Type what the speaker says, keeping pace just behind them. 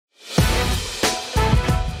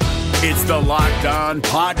It's the Locked On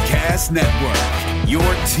Podcast Network, your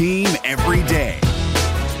team every day.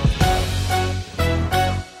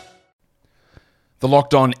 The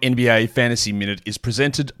Locked On NBA Fantasy Minute is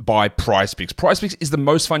presented by PrizePicks. PrizePicks is the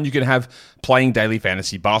most fun you can have playing daily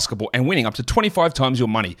fantasy basketball and winning up to 25 times your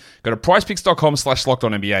money. Go to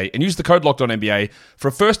prizepicks.com/LockedOnNBA and use the code LockedOnNBA for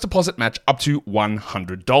a first deposit match up to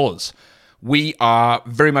 $100. We are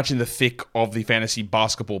very much in the thick of the fantasy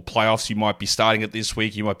basketball playoffs. You might be starting it this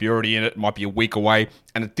week. You might be already in it. It might be a week away.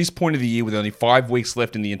 And at this point of the year, with only 5 weeks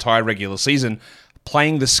left in the entire regular season,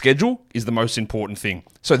 playing the schedule is the most important thing.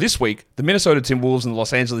 So this week, the Minnesota Timberwolves and the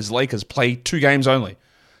Los Angeles Lakers play 2 games only.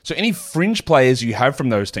 So any fringe players you have from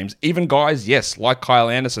those teams, even guys, yes, like Kyle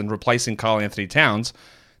Anderson replacing Karl Anthony Towns,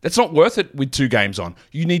 that's not worth it with 2 games on.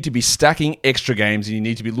 You need to be stacking extra games, and you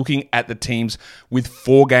need to be looking at the teams with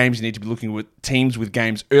 4 games. You need to be looking at teams with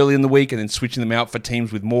games early in the week and then switching them out for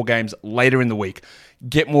teams with more games later in the week.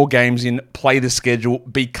 Get more games in, play the schedule,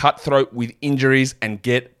 be cutthroat with injuries, and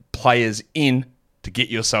get players in to get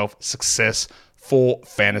yourself success for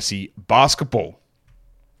fantasy basketball.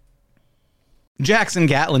 Jackson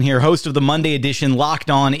Gatlin here, host of the Monday edition Locked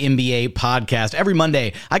On NBA podcast. Every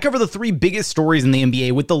Monday, I cover the 3 biggest stories in the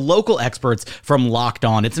NBA with the local experts from Locked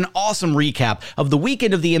On. It's an awesome recap of the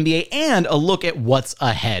weekend of the NBA and a look at what's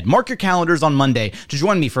ahead. Mark your calendars on Monday to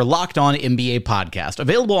join me for Locked On NBA podcast,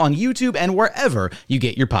 available on YouTube and wherever you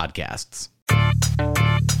get your podcasts.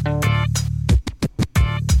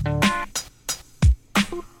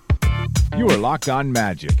 You are Locked On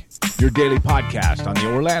Magic, your daily podcast on the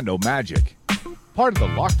Orlando Magic. Part of the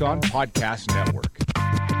Locked On Podcast Network,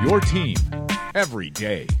 your team every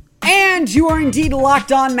day. And you are indeed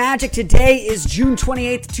Locked On Magic. Today is June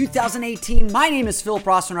 28th, 2018. My name is Philip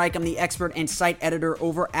Rossman-Reich. I'm the expert and site editor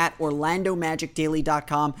over at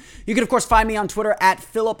OrlandoMagicDaily.com. You can, of course, find me on Twitter at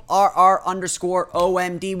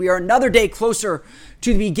PhilipRR_OMD. We are another day closer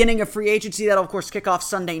to the beginning of free agency. That'll, of course, kick off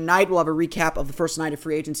Sunday night. We'll have a recap of the first night of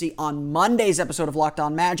free agency on Monday's episode of Locked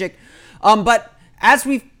On Magic. But as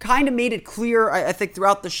we've kind of made it clear, I think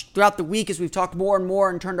throughout the week, as we've talked more and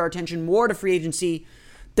more and turned our attention more to free agency,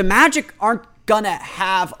 the Magic aren't going to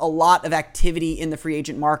have a lot of activity in the free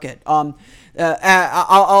agent market. I'll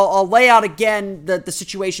lay out again the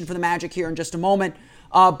situation for the Magic here in just a moment.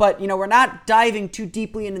 But, we're not diving too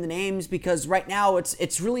deeply into the names because right now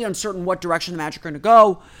it's really uncertain what direction the Magic are going to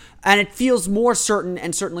go. And it feels more certain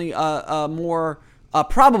and certainly more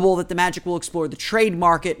probable that the Magic will explore the trade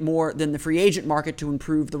market more than the free agent market to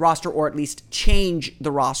improve the roster or at least change the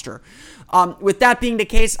roster. With that being the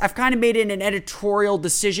case, I've kind of made it an editorial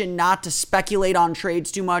decision not to speculate on trades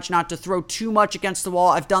too much, not to throw too much against the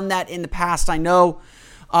wall. I've done that in the past, I know,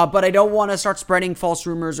 but I don't want to start spreading false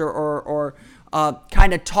rumors or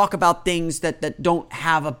kind of talk about things that don't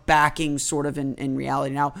have a backing sort of in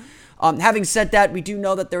reality. Now, having said that, we do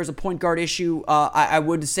know that there's a point guard issue. I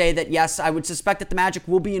would say that, yes, I would suspect that the Magic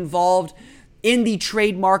will be involved in the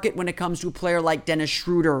trade market when it comes to a player like Dennis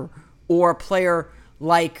Schroeder or a player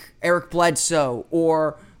like Eric Bledsoe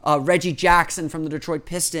or Reggie Jackson from the Detroit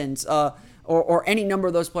Pistons or any number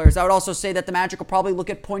of those players. I would also say that the Magic will probably look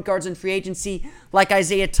at point guards in free agency like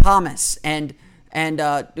Isaiah Thomas and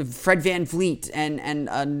Fred VanVleet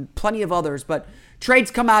and plenty of others. But trades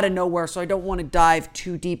come out of nowhere, so I don't want to dive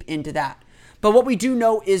too deep into that. But what we do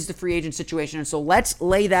know is the free agent situation. And so let's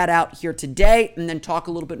lay that out here today and then talk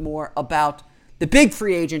a little bit more about the big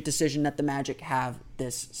free agent decision that the Magic have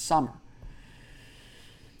this summer.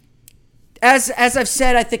 As I've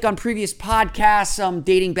said, I think on previous podcasts,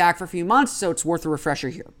 dating back for a few months, so it's worth a refresher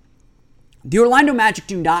here. The Orlando Magic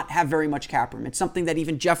do not have very much cap room. It's something that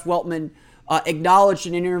even Jeff Weltman acknowledged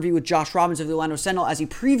in an interview with Josh Robbins of the Orlando Sentinel as he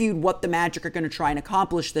previewed what the Magic are going to try and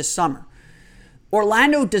accomplish this summer.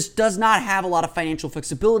 Orlando does not have a lot of financial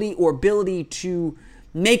flexibility or ability to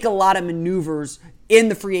make a lot of maneuvers in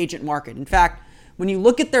the free agent market. In fact, when you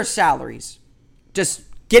look at their salaries, just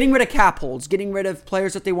getting rid of cap holds, getting rid of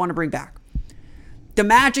players that they want to bring back, the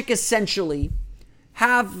Magic essentially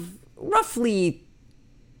have roughly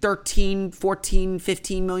 $13, $14,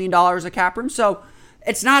 $15 million of cap room. So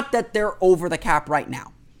it's not that they're over the cap right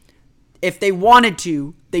now. If they wanted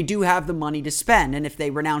to, they do have the money to spend. And if they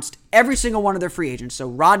renounced every single one of their free agents, so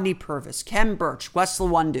Rodney Purvis, Kem Birch, Wes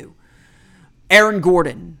Iwundu, Aaron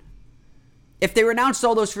Gordon, if they renounced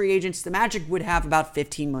all those free agents, the Magic would have about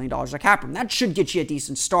 $15 million of cap room. That should get you a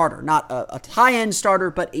decent starter. Not a high-end starter,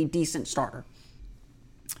 but a decent starter.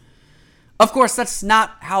 Of course, that's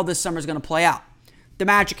not how this summer is going to play out. The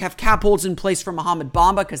Magic have cap holds in place for Mohamed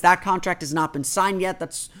Bamba because that contract has not been signed yet.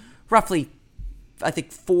 That's roughly, I think,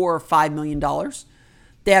 $4 or $5 million.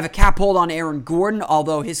 They have a cap hold on Aaron Gordon,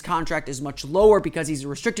 although his contract is much lower because he's a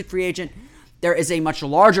restricted free agent. There is a much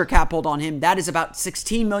larger cap hold on him. That is about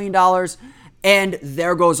 $16 million, and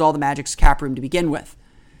there goes all the Magic's cap room to begin with.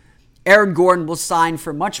 Aaron Gordon will sign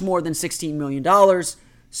for much more than $16 million,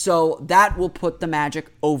 so that will put the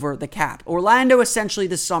Magic over the cap. Orlando essentially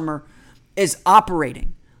this summer is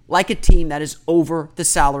operating like a team that is over the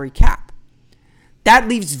salary cap. That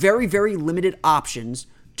leaves very, very limited options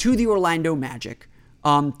to the Orlando Magic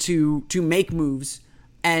to make moves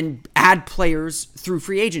and add players through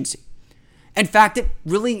free agency. In fact, it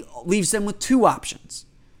really leaves them with two options.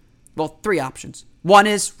 Well, three options. One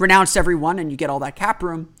is renounce everyone and you get all that cap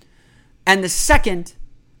room. And the second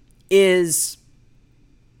is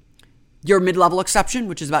your mid-level exception,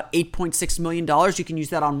 which is about $8.6 million. You can use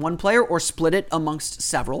that on one player or split it amongst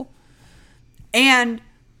several. And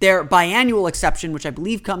their biannual exception, which I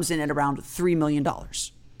believe comes in at around $3 million.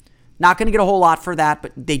 Not going to get a whole lot for that,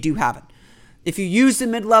 but they do have it. If you use the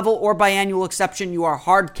mid-level or biannual exception, you are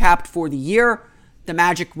hard capped for the year. The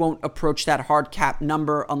Magic won't approach that hard cap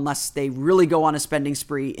number unless they really go on a spending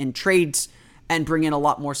spree in trades and bring in a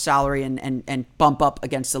lot more salary and bump up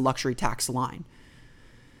against the luxury tax line.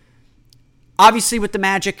 Obviously, with the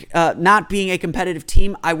Magic not being a competitive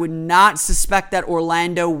team, I would not suspect that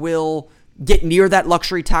Orlando will get near that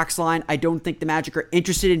luxury tax line. I don't think the Magic are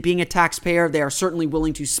interested in being a taxpayer. They are certainly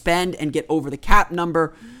willing to spend and get over the cap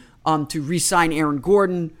number to re-sign Aaron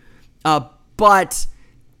Gordon. But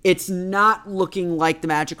it's not looking like the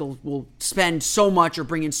Magic will spend so much or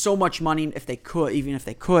bring in so much money if they could, even if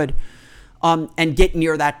they could, and get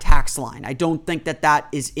near that tax line. I don't think that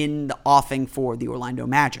is in the offing for the Orlando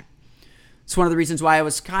Magic. It's one of the reasons why I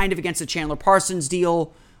was kind of against the Chandler Parsons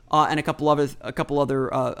deal and a couple other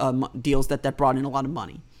deals that brought in a lot of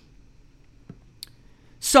money.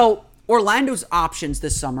 So Orlando's options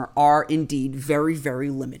this summer are indeed very, very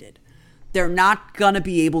limited. They're not going to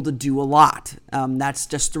be able to do a lot. That's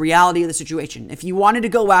just the reality of the situation. If you wanted to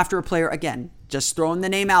go after a player, again, just throwing the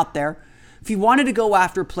name out there, if you wanted to go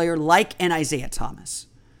after a player like an Isaiah Thomas,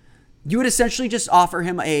 you would essentially just offer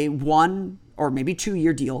him a 1 or maybe 2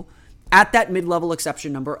 year deal at that mid-level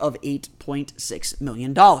exception number of $8.6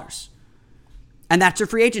 million. And that's your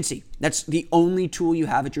free agency. That's the only tool you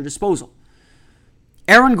have at your disposal.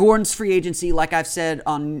 Aaron Gordon's free agency, like I've said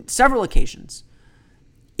on several occasions,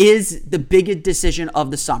 is the big decision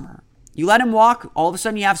of the summer. You let him walk, all of a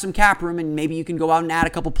sudden you have some cap room, and maybe you can go out and add a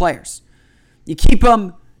couple players. You keep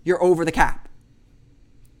him, you're over the cap.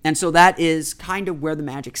 And so that is kind of where the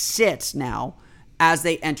Magic sits now as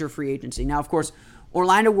they enter free agency. Now, of course,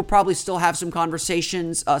 Orlando will probably still have some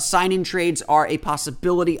conversations. Sign-in trades are a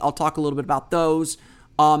possibility. I'll talk a little bit about those.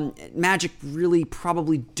 Magic really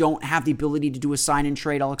probably don't have the ability to do a sign-in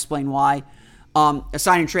trade. I'll explain why. A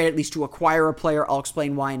sign-in trade, at least to acquire a player. I'll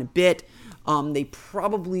explain why in a bit. They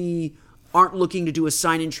probably aren't looking to do a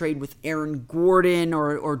sign-in trade with Aaron Gordon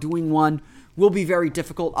or doing one. Will be very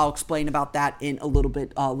difficult. I'll explain about that in a little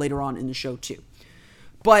bit later on in the show too.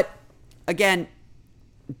 But again,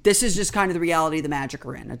 this is just kind of the reality the Magic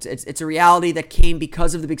are in. It's a reality that came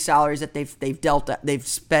because of the big salaries that they've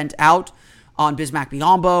spent out on Bismack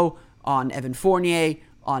Biyombo, on Evan Fournier,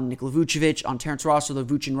 on Nikola Vucevic, on Terrence Ross. So the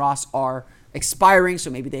Vuce and Ross are expiring, so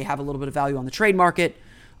maybe they have a little bit of value on the trade market.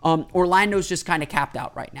 Orlando's just kind of capped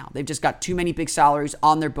out right now. They've just got too many big salaries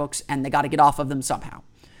on their books, and they got to get off of them somehow.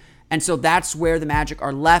 And so that's where the Magic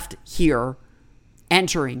are left here,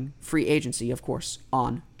 entering free agency, of course,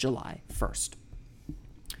 on July 1st.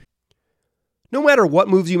 No matter what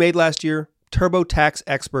moves you made last year, TurboTax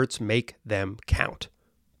experts make them count.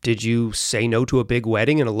 Did you say no to a big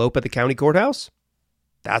wedding and elope at the county courthouse?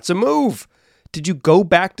 That's a move. Did you go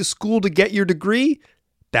back to school to get your degree?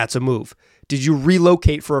 That's a move. Did you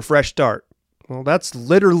relocate for a fresh start? Well, that's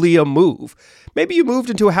literally a move. Maybe you moved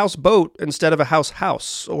into a houseboat instead of a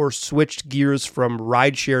house, or switched gears from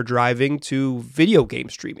rideshare driving to video game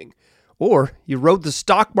streaming. Or you rode the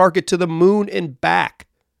stock market to the moon and back.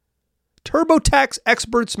 TurboTax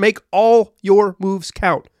experts make all your moves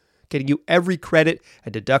count, getting you every credit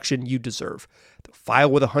and deduction you deserve. They'll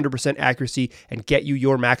file with 100% accuracy and get you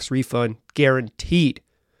your max refund guaranteed.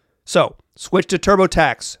 So, switch to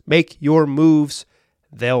TurboTax. Make your moves.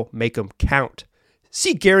 They'll make them count.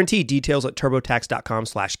 See guarantee details at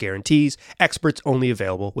turbotax.com/guarantees. Experts only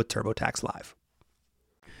available with TurboTax Live.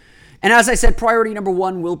 And as I said, priority number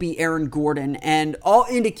 1 will be Aaron Gordon. And all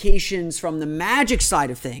indications from the Magic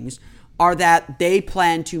side of things are that they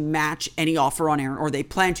plan to match any offer on Aaron, or they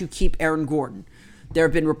plan to keep Aaron Gordon. There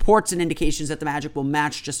have been reports and indications that the Magic will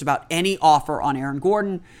match just about any offer on Aaron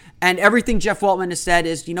Gordon. And everything Jeff Weltman has said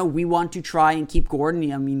is, we want to try and keep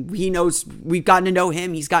Gordon. I mean, he knows, we've gotten to know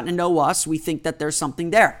him. He's gotten to know us. We think that there's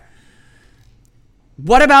something there.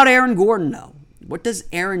 What about Aaron Gordon, though? What does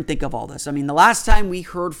Aaron think of all this? I mean, the last time we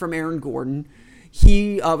heard from Aaron Gordon,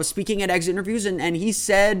 he was speaking at exit interviews, and he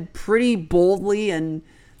said pretty boldly and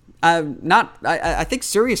I think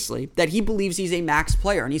seriously, that he believes he's a max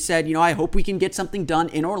player. And he said, I hope we can get something done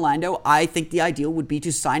in Orlando. I think the ideal would be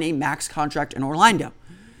to sign a max contract in Orlando.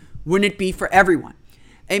 Wouldn't it be for everyone?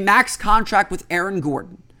 A max contract with Aaron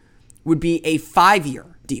Gordon would be a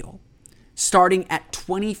 5-year deal starting at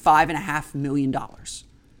 $25.5 million.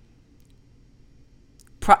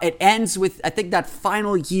 It ends with, I think, that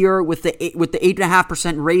final year with the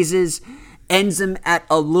 8.5% raises ends him at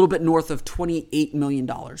a little bit north of $28 million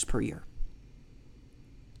per year.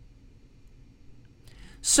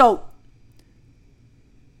 So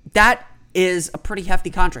that is a pretty hefty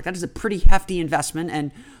contract. That is a pretty hefty investment,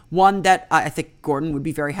 and one that I think Gordon would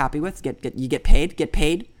be very happy with. You get paid.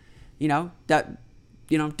 Do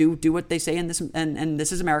what they say in this, and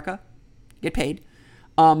this is America. Get paid.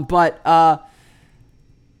 But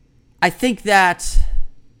I think that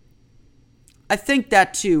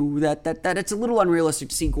too, that it's a little unrealistic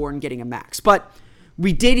to see Gordon getting a max. But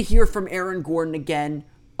we did hear from Aaron Gordon again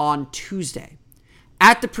on Tuesday.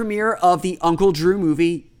 At the premiere of the Uncle Drew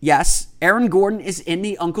movie, yes, Aaron Gordon is in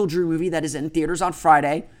the Uncle Drew movie that is in theaters on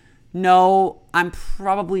Friday. No, I'm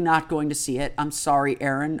probably not going to see it. I'm sorry,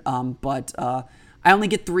 Aaron, but I only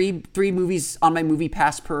get three movies on my Movie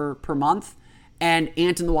Pass per month, and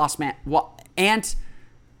Ant and the Wasp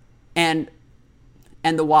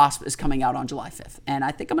and the Wasp is coming out on July 5th, and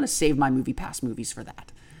I think I'm going to save my Movie Pass movies for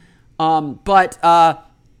that. But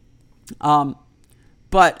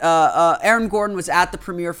Aaron Gordon was at the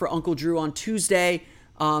premiere for Uncle Drew on Tuesday,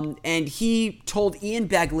 and he told Ian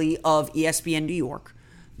Begley of ESPN New York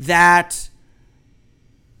that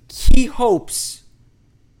he hopes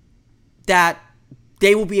that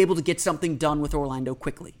they will be able to get something done with Orlando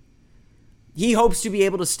quickly. He hopes to be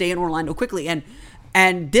able to stay in Orlando quickly.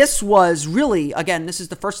 And this was really, again, this is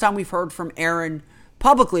the first time we've heard from Aaron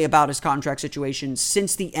publicly about his contract situation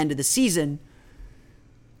since the end of the season.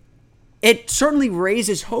 It certainly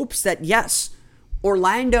raises hopes that, yes,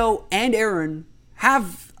 Orlando and Aaron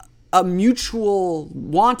have a mutual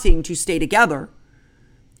wanting to stay together,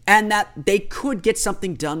 and that they could get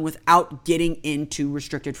something done without getting into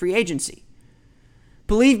restricted free agency.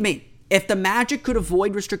 Believe me, if the Magic could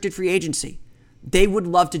avoid restricted free agency, they would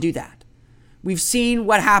love to do that. We've seen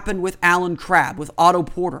what happened with Alan Crabb, with Otto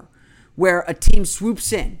Porter, where a team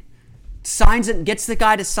swoops in, signs it, gets the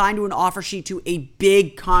guy to sign to an offer sheet to a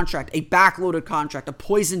big contract, a backloaded contract, a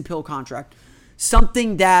poison pill contract,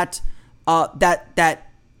 something that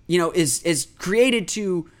is created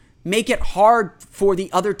to make it hard for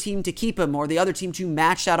the other team to keep him or the other team to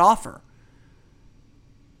match that offer.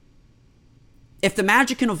 If the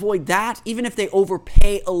Magic can avoid that, even if they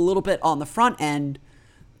overpay a little bit on the front end,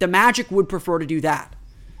 the Magic would prefer to do that.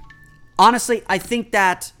 Honestly, I think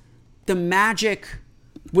that the Magic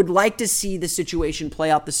would like to see the situation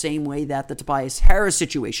play out the same way that the Tobias Harris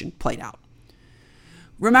situation played out.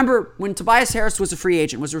 Remember, when Tobias Harris was a free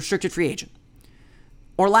agent, was a restricted free agent,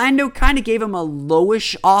 Orlando kind of gave him a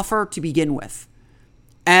lowish offer to begin with.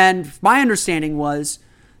 And my understanding was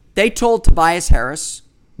they told Tobias Harris,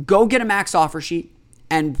 go get a max offer sheet,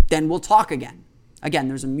 and then we'll talk again. Again,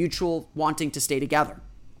 there's a mutual wanting to stay together.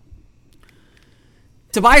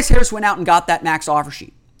 Tobias Harris went out and got that max offer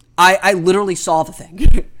sheet. I literally saw the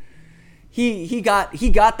thing. he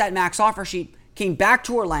got that max offer sheet, came back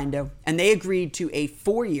to Orlando, and they agreed to a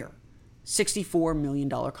 4-year, $64 million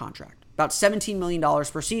contract, about $17 million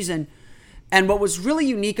per season. And what was really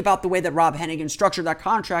unique about the way that Rob Hennigan structured that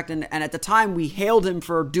contract, and at the time we hailed him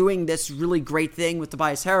for doing this really great thing with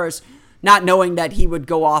Tobias Harris, not knowing that he would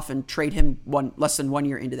go off and trade him less than 1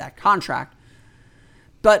 year into that contract.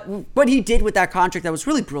 But what he did with that contract that was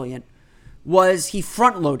really brilliant was he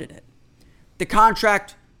front-loaded it. The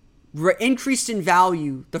contract increased in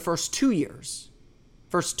value the first 3 years,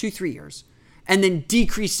 and then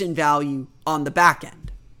decreased in value on the back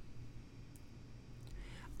end.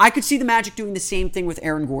 I could see the Magic doing the same thing with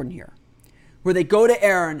Aaron Gordon here, where they go to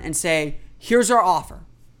Aaron and say, here's our offer.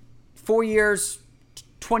 4 years,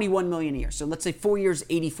 $21 million a year. So let's say 4 years,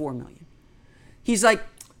 $84 million. He's like,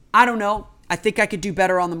 I don't know. I think I could do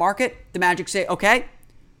better on the market. The Magic say, okay,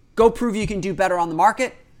 go prove you can do better on the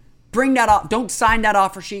market. Bring that up. Don't sign that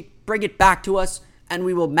offer sheet. Bring it back to us, and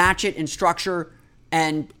we will match it in structure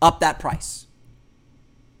and up that price.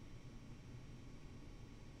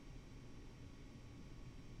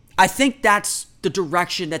 I think that's the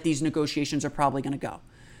direction that these negotiations are probably going to go.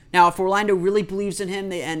 Now, if Orlando really believes in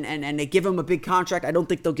him and they give him a big contract, I don't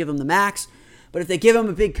think they'll give him the max. But if they give him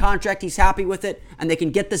a big contract, he's happy with it, and they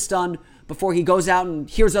can get this done before he goes out and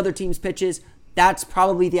hears other teams' pitches, that's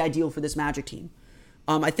probably the ideal for this Magic team.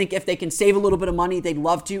 I think if they can save a little bit of money, they'd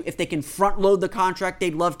love to. If they can front load the contract,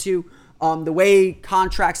 they'd love to. The way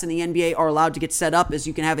contracts in the NBA are allowed to get set up is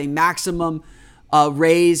you can have a maximum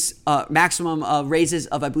raises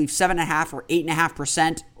of, I believe, 7.5% or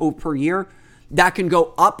 8.5% per year. That can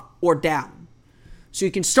go up or down. So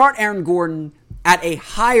you can start Aaron Gordon at a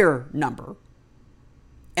higher number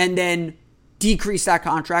and then decrease that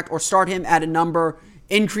contract, or start him at a number,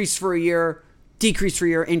 increase for a year, decrease for a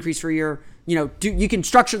year, increase for a year. You can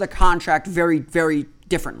structure the contract very, very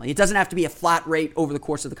differently. It doesn't have to be a flat rate over the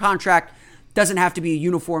course of the contract. It doesn't have to be a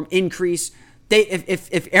uniform increase.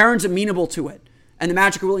 If Aaron's amenable to it and the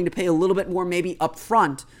Magic are willing to pay a little bit more maybe up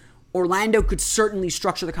front, Orlando could certainly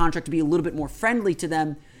structure the contract to be a little bit more friendly to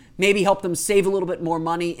them, maybe help them save a little bit more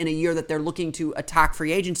money in a year that they're looking to attack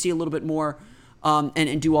free agency a little bit more,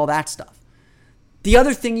 and do all that stuff. The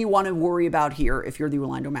other thing you want to worry about here, if you're the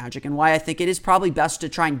Orlando Magic, and why I think it is probably best to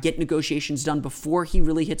try and get negotiations done before he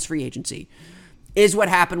really hits free agency, is what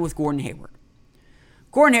happened with Gordon Hayward.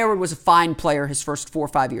 Gordon Hayward was a fine player his first 4 or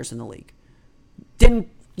 5 years in the league. Didn't,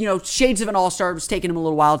 shades of an all-star. It was taking him a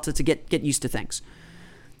little while to get used to things.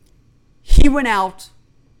 He went out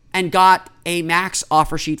and got a max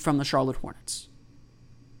offer sheet from the Charlotte Hornets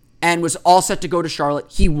and was all set to go to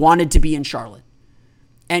Charlotte. He wanted to be in Charlotte.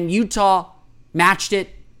 And Utah matched it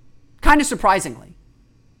kind of surprisingly.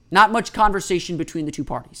 Not much conversation between the two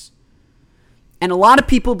parties. And a lot of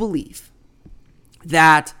people believe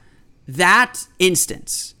that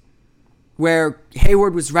instance where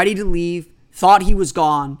Hayward was ready to leave, thought he was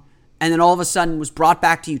gone, and then all of a sudden was brought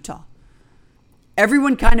back to Utah.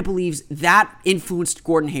 Everyone kind of believes that influenced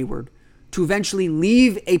Gordon Hayward to eventually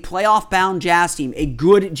leave a playoff-bound Jazz team, a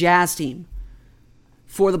good Jazz team,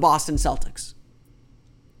 for the Boston Celtics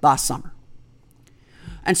last summer.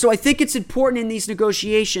 And so I think it's important in these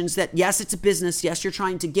negotiations that, yes, it's a business. Yes, you're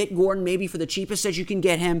trying to get Gordon maybe for the cheapest as you can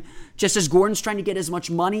get him, just as Gordon's trying to get as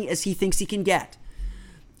much money as he thinks he can get.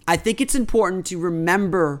 I think it's important to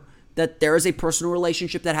remember that there is a personal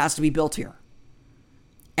relationship that has to be built here,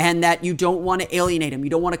 and that you don't want to alienate him. You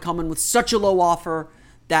don't want to come in with such a low offer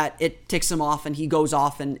that it ticks him off and he goes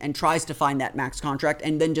off and tries to find that max contract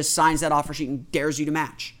and then just signs that offer sheet and dares you to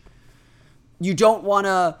match. You don't want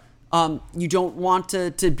to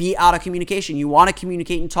be out of communication. You want to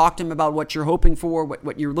communicate and talk to him about what you're hoping for,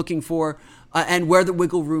 what you're looking for, and where the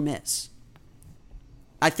wiggle room is.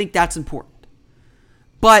 I think that's important.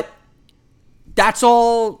 But that's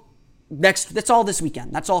all this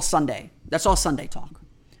weekend. That's all Sunday. That's all Sunday talk.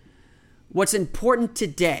 What's important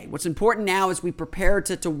today, what's important now as we prepare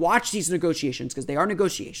to watch these negotiations, because they are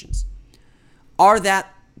negotiations, are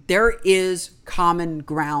that there is common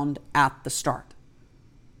ground at the start.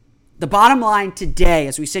 The bottom line today,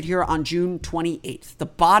 as we sit here on June 28th, the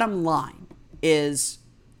bottom line is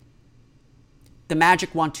the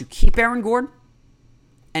Magic want to keep Aaron Gordon,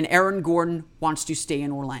 and Aaron Gordon wants to stay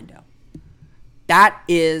in Orlando. That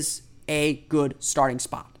is a good starting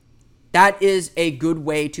spot. That is a good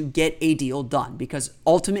way to get a deal done, because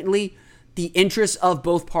ultimately the interests of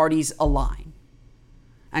both parties align.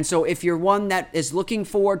 And so if you're one that is looking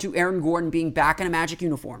forward to Aaron Gordon being back in a Magic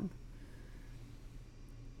uniform,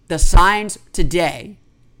 the signs today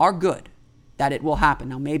are good that it will happen.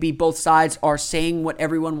 Now, maybe both sides are saying what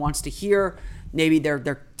everyone wants to hear. Maybe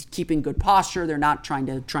they're keeping good posture. They're not trying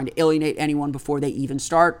to alienate anyone before they even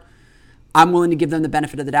start. I'm willing to give them the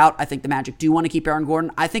benefit of the doubt. I think the Magic do want to keep Aaron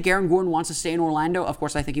Gordon. I think Aaron Gordon wants to stay in Orlando. Of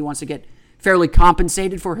course, I think he wants to get fairly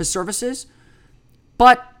compensated for his services.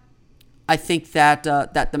 But I think that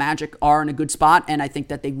the Magic are in a good spot, and I think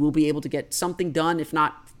that they will be able to get something done, if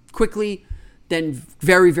not quickly, then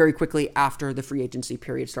very, very quickly after the free agency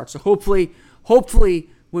period starts. So hopefully,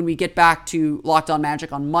 when we get back to Locked On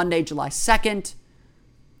Magic on Monday, July 2nd,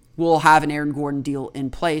 we'll have an Aaron Gordon deal in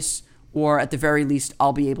place. Or at the very least,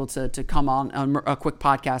 I'll be able to come on a quick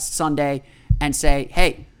podcast Sunday and say,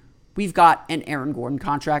 hey, we've got an Aaron Gordon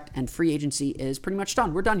contract and free agency is pretty much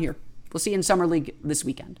done. We're done here. We'll see you in Summer League this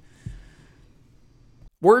weekend.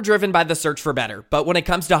 We're driven by the search for better, but when it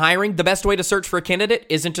comes to hiring, the best way to search for a candidate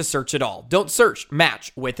isn't to search at all. Don't search,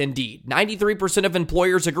 match with Indeed. 93% of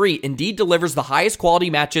employers agree Indeed delivers the highest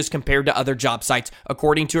quality matches compared to other job sites,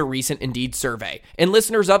 according to a recent Indeed survey. And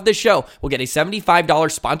listeners of this show will get a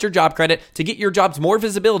 $75 sponsored job credit to get your jobs more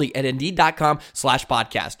visibility at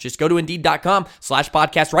Indeed.com/podcast. Just go to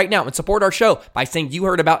Indeed.com/podcast right now and support our show by saying you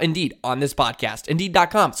heard about Indeed on this podcast.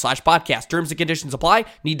 Indeed.com/podcast. Terms and conditions apply.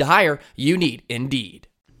 Need to hire? You need Indeed.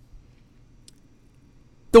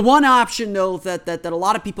 The one option, though, that a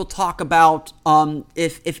lot of people talk about,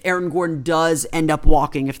 if Aaron Gordon does end up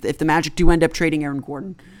walking, if the Magic do end up trading Aaron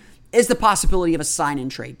Gordon, is the possibility of a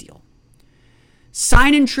sign-and-trade deal.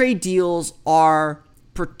 Sign-and-trade deals are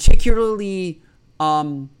particularly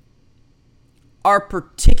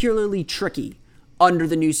tricky under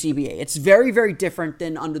the new CBA. It's very, very different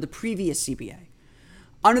than under the previous CBA.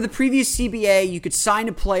 Under the previous CBA, you could sign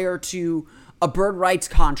a player to a bird rights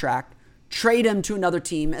contract, trade him to another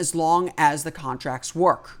team as long as the contracts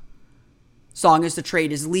work, as long as the trade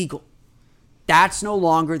is legal. That's no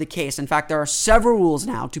longer the case. In fact, there are several rules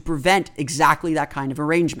now to prevent exactly that kind of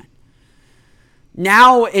arrangement.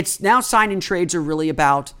 Now sign and trades are really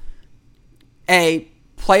about A,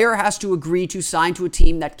 player has to agree to sign to a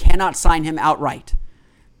team that cannot sign him outright.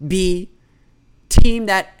 B, team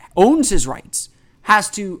that owns his rights has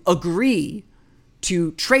to agree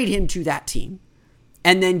to trade him to that team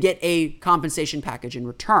and then get a compensation package in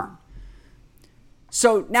return.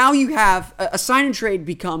 So now you have a sign and trade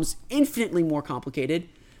becomes infinitely more complicated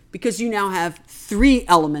because you now have three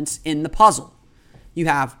elements in the puzzle. You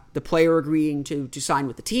have the player agreeing to sign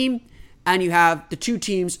with the team, and you have the two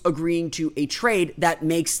teams agreeing to a trade that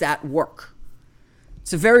makes that work.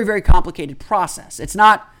 It's a very, very complicated process. It's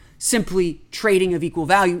not simply trading of equal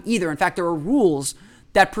value either. In fact, there are rules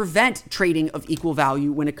that prevent trading of equal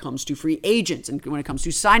value when it comes to free agents and when it comes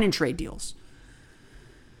to sign and trade deals.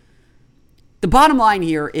 The bottom line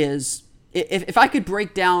here is, if I could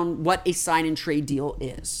break down what a sign and trade deal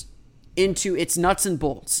is into its nuts and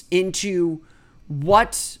bolts, into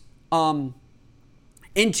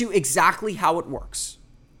exactly how it works,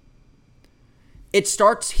 it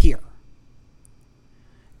starts here.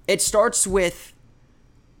 It starts with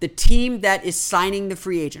the team that is signing the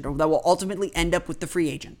free agent, or that will ultimately end up with the free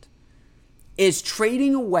agent, is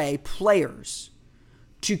trading away players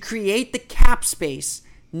to create the cap space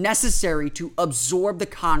necessary to absorb the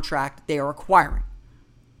contract they are acquiring.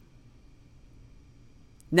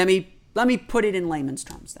 Let me put it in layman's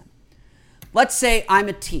terms then. Let's say I'm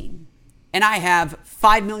a team and I have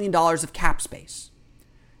 $5 million of cap space,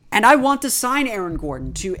 and I want to sign Aaron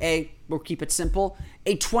Gordon to we'll keep it simple,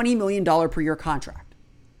 a $20 million per year contract.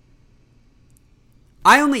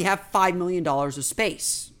 I only have $5 million of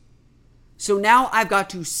space. So now I've got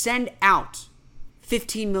to send out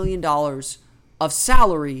 $15 million of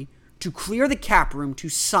salary to clear the cap room to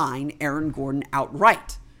sign Aaron Gordon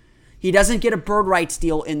outright. He doesn't get a bird rights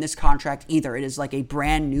deal in this contract either. It is like a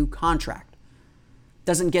brand new contract.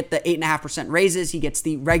 Doesn't get the 8.5% raises. He gets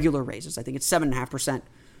the regular raises. I think it's 7.5%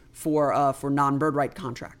 for non-bird right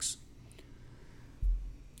contracts.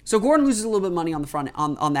 So Gordon loses a little bit of money on the front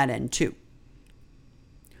on that end too.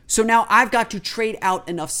 So now I've got to trade out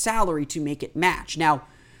enough salary to make it match. Now,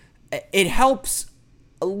 it helps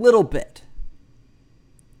a little bit.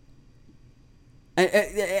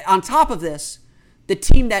 On top of this, the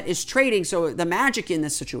team that is trading, so the Magic in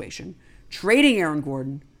this situation, trading Aaron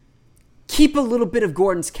Gordon, keep a little bit of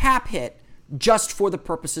Gordon's cap hit just for the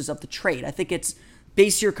purposes of the trade. I think it's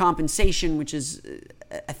base year compensation, which is,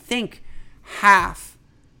 I think, half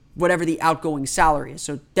whatever the outgoing salary is.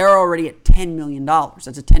 So they're already at $10 million.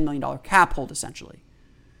 That's a $10 million cap hold, essentially.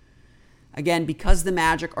 Again, because the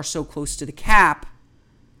Magic are so close to the cap,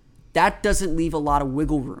 that doesn't leave a lot of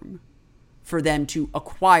wiggle room for them to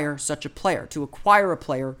acquire such a player, to acquire a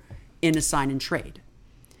player in a sign and trade.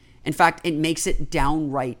 In fact, it makes it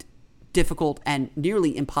downright difficult and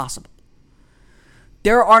nearly impossible.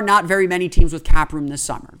 There are not very many teams with cap room this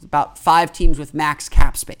summer. It's about 5 teams with max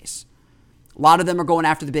cap space. A lot of them are going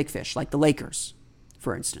after the big fish, like the Lakers,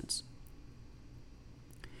 for instance.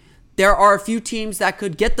 There are a few teams that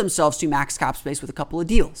could get themselves to max cap space with a couple of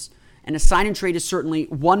deals, and a sign and trade is certainly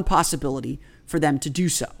one possibility for them to do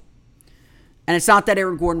so. And it's not that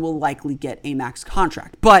Aaron Gordon will likely get a max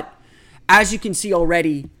contract, but as you can see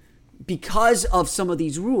already, because of some of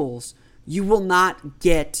these rules, you will not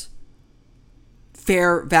get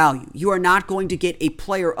fair value. You are not going to get a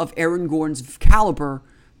player of Aaron Gordon's caliber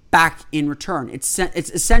back in return. It's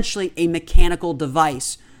essentially a mechanical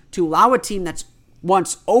device to allow a team that's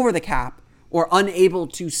once over the cap or unable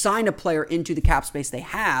to sign a player into the cap space they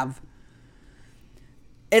have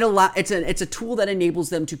it's a tool that enables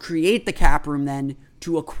them to create the cap room then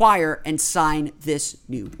to acquire and sign this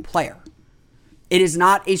new player. It is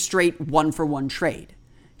not a straight 1-for-1 trade.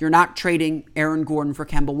 You're not trading Aaron Gordon for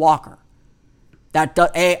Kemba Walker.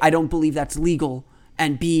 A, I don't believe that's legal,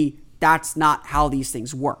 and B, that's not how these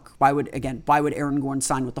things work. Why would Aaron Gordon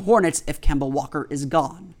sign with the Hornets if Kemba Walker is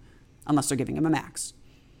gone? Unless they're giving him a max.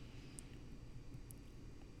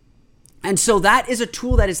 And so that is a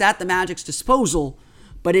tool that is at the Magic's disposal,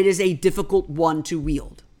 but it is a difficult one to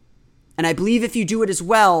wield. And I believe if you do it as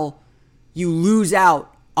well, you lose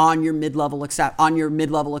out on your mid-level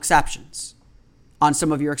exceptions, on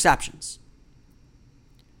some of your exceptions.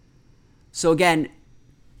 So again,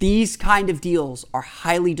 these kind of deals are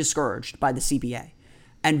highly discouraged by the CBA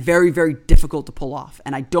and very, very difficult to pull off.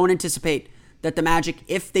 And I don't anticipate that the Magic,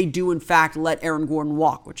 if they do in fact let Aaron Gordon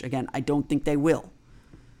walk, which again, I don't think they will,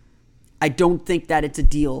 I don't think that it's a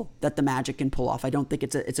deal that the Magic can pull off. I don't think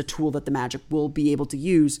it's a tool that the Magic will be able to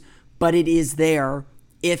use, but it is there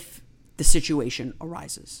if the situation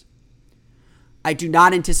arises. I do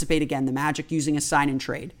not anticipate, again, the Magic using a sign and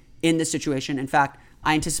trade in this situation. In fact,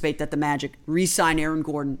 I anticipate that the Magic re-sign Aaron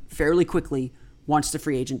Gordon fairly quickly once the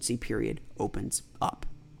free agency period opens up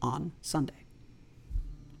on Sunday.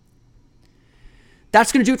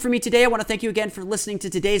 That's going to do it for me today. I want to thank you again for listening to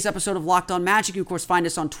today's episode of Locked On Magic. You, of course, find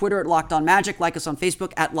us on Twitter at Locked On Magic, like us on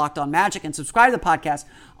Facebook at Locked On Magic, and subscribe to the podcast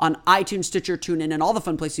on iTunes, Stitcher, TuneIn, and all the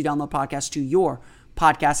fun places you download podcasts to your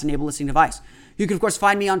podcast-enabled listening device. You can, of course,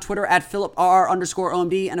 find me on Twitter at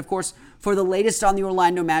PhilipR_OMD, and, of course, for the latest on the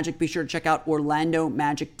Orlando Magic, be sure to check out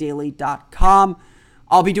OrlandoMagicDaily.com.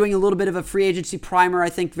 I'll be doing a little bit of a free agency primer, I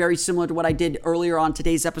think very similar to what I did earlier on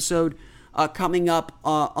today's episode, coming up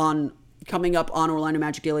on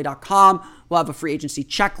OrlandoMagicDaily.com. We'll have a free agency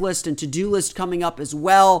checklist and to-do list coming up as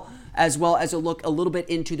well as a look a little bit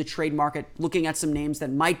into the trade market, looking at some names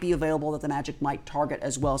that might be available that the Magic might target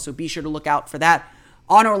as well. So be sure to look out for that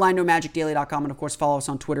on OrlandoMagicDaily.com, and of course follow us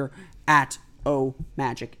on Twitter at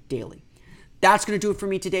OMagicDaily. That's going to do it for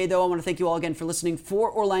me today, though. I want to thank you all again for listening.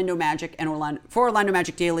 For Orlando Magic for Orlando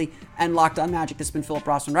Magic Daily and Locked On Magic, this has been Philip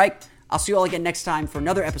Rossman-Reich. I'll see you all again next time for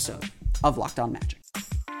another episode of Locked On Magic.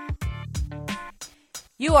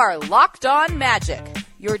 You are Locked On Magic,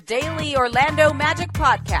 your daily Orlando Magic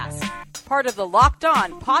podcast, part of the Locked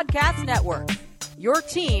On Podcast Network, your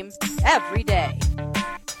team every day.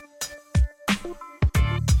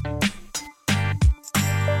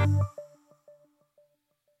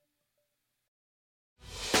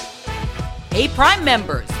 Hey, Prime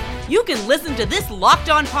members, you can listen to this Locked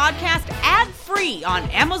On podcast ad-free on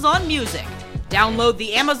Amazon Music. Download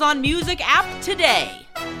the Amazon Music app today.